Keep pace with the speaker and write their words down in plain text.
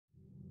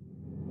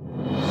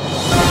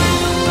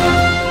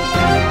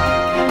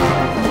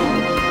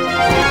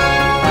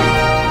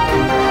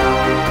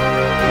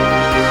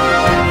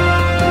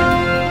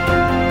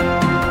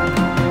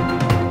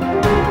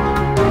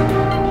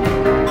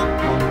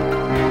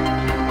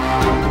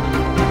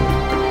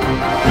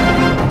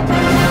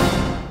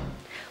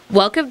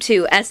Welcome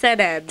to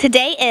SNN.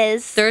 Today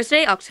is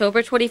Thursday,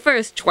 October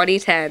 21st,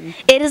 2010.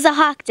 It is a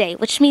hawk day,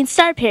 which means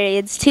star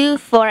periods 2,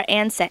 4,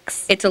 and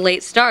 6. It's a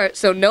late start,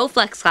 so no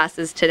flex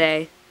classes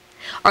today.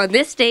 On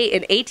this date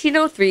in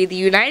 1803, the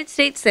United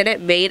States Senate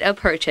made a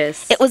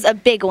purchase. It was a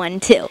big one,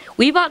 too.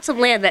 We bought some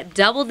land that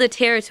doubled the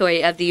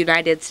territory of the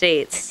United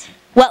States.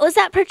 What was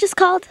that purchase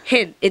called?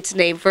 Hint, it's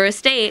named for a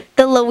state.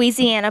 The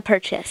Louisiana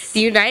Purchase. The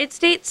United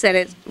States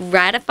Senate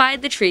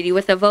ratified the treaty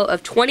with a vote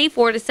of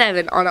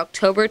 24-7 on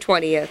October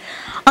 20th.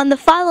 On the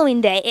following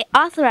day, it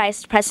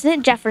authorized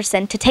President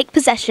Jefferson to take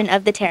possession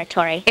of the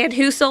territory. And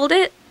who sold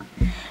it?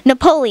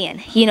 Napoleon.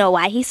 You know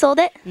why he sold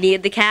it?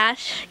 Needed the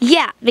cash?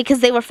 Yeah,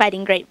 because they were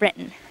fighting Great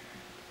Britain.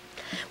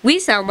 We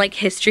sound like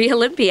History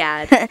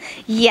Olympiad.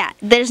 Yeah,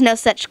 there's no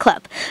such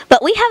club.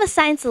 But we have a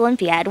Science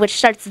Olympiad, which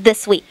starts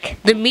this week.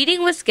 The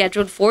meeting was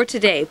scheduled for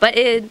today, but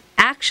it's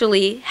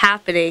actually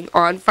happening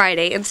on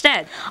Friday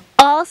instead.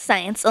 All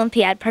Science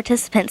Olympiad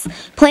participants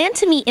plan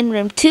to meet in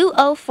room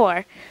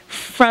 204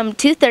 from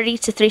 2:30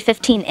 to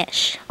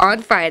 3:15-ish. On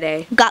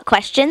Friday. Got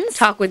questions?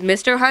 Talk with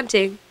Mr.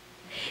 Hunting.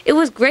 It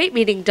was great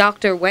meeting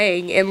Dr.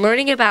 Wang and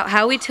learning about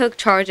how he took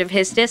charge of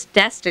his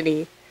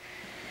destiny.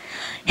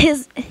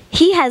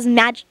 He has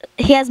math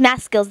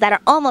skills that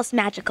are almost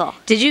magical.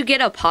 Did you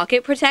get a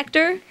pocket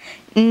protector?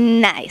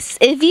 Nice.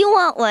 If you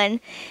want one,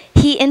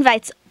 he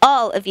invites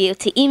all of you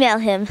to email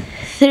him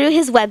through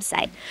his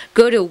website.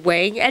 Go to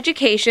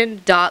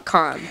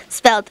wangeducation.com.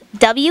 Spelled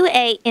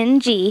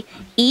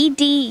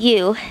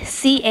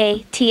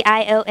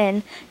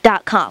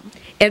WANGEDUCATION.com.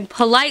 And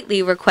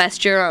politely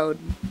request your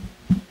own.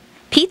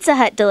 Pizza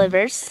Hut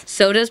delivers.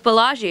 So does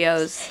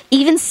Bellagio's.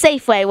 Even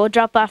Safeway will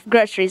drop off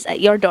groceries at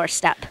your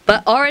doorstep.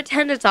 But our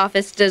attendance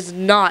office does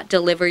not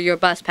deliver your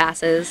bus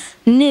passes.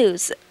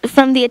 News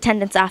from the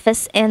attendance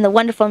office and the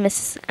wonderful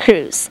Mrs.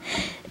 Cruz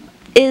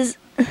is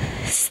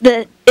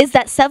that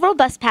several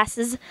bus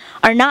passes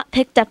are not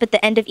picked up at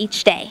the end of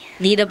each day.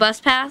 Need a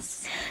bus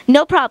pass?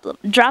 No problem.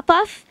 Drop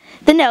off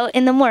the note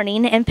in the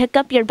morning and pick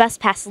up your bus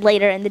pass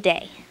later in the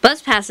day.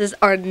 Bus passes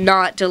are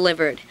not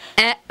delivered.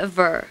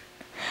 Ever.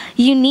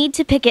 You need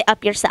to pick it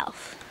up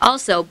yourself.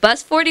 Also,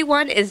 Bus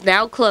 41 is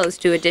now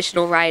closed to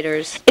additional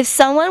riders. If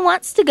someone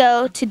wants to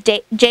go to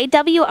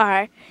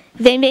JWR,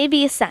 they may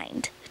be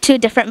assigned to a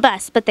different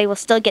bus, but they will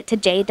still get to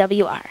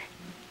JWR.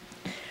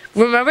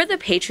 Remember the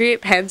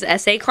Patriot Pens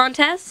essay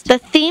contest? The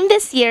theme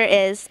this year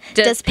is,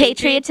 Does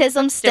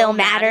Patriotism Still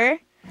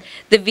Matter?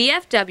 The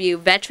VFW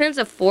Veterans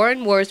of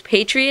Foreign Wars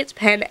Patriots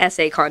Pen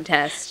Essay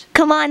Contest.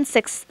 Come on,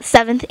 6th,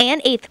 7th,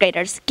 and 8th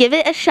graders. Give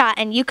it a shot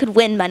and you could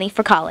win money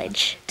for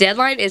college.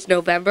 Deadline is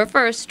November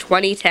 1st,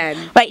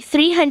 2010. Write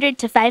 300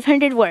 to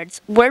 500 words,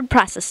 word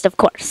processed, of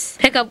course.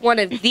 Pick up one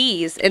of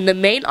these in the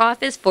main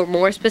office for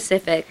more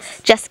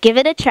specifics. Just give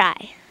it a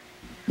try.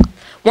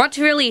 Want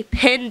to really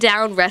pin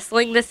down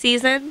wrestling this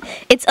season?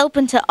 It's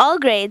open to all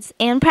grades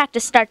and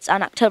practice starts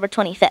on October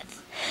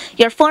 25th.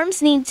 Your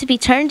forms need to be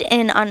turned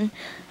in on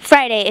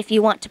Friday if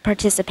you want to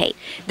participate.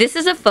 This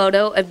is a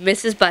photo of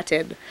Mrs.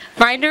 Button.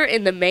 Find her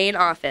in the main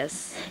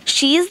office.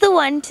 She's the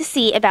one to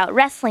see about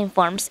wrestling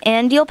forms,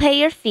 and you'll pay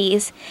your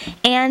fees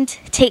and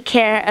take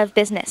care of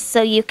business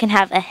so you can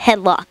have a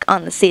headlock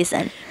on the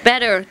season.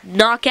 Better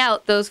knock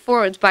out those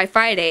forms by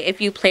Friday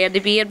if you plan to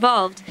be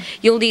involved.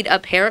 You'll need a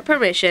parent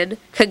permission,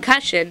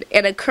 concussion,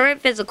 and a current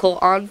physical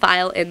on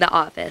file in the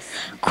office.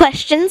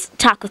 Questions?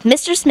 Talk with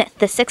Mr. Smith,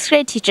 the 6th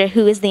grade teacher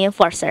who is the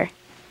enforcer.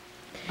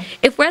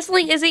 If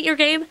wrestling isn't your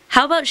game,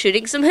 how about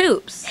shooting some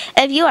hoops?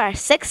 If you are a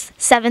 6th,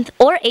 7th,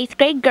 or 8th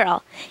grade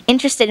girl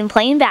interested in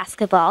playing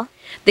basketball,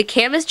 the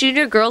Camas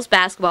Junior Girls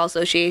Basketball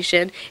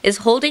Association is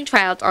holding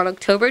tryouts on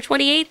October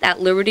 28th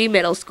at Liberty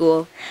Middle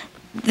School.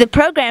 The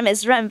program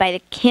is run by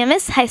the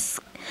Camas High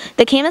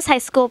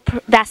School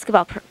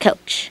basketball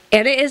coach.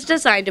 And it is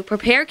designed to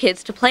prepare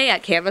kids to play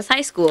at Camas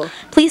High School.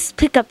 Please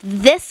pick up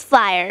this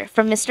flyer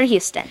from Mr.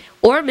 Houston.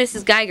 Or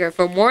Mrs. Geiger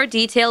for more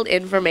detailed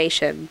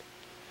information.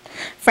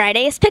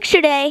 Friday is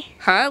picture day.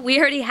 Huh? We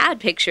already had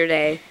picture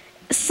day.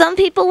 Some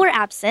people were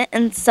absent,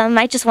 and some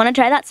might just want to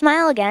try that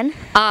smile again.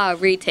 Ah,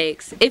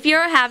 retakes. If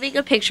you're having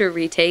a picture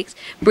retakes,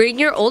 bring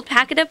your old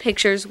packet of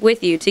pictures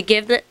with you to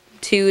give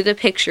to the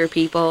picture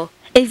people.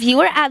 If you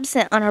were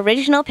absent on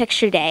original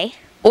picture day,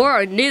 or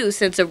are new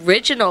since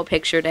original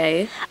picture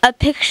day, a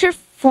picture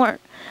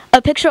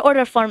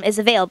order form is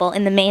available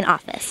in the main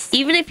office.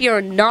 Even if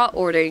you're not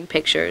ordering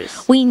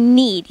pictures, we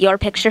need your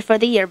picture for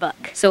the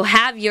yearbook. So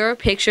have your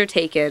picture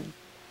taken.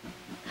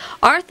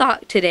 Our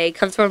thought today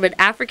comes from an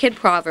African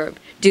proverb.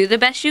 Do the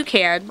best you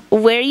can,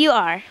 where you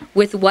are,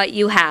 with what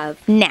you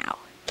have. Now.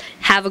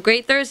 Have a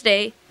great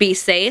Thursday. Be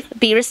safe.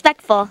 Be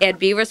respectful. And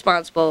be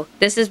responsible.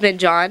 This has been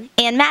Jon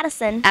and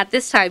Madison. At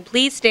this time,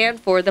 please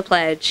stand for the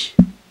pledge.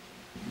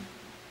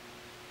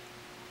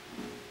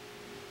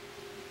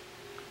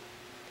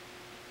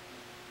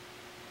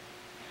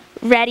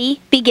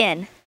 Ready,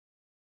 begin.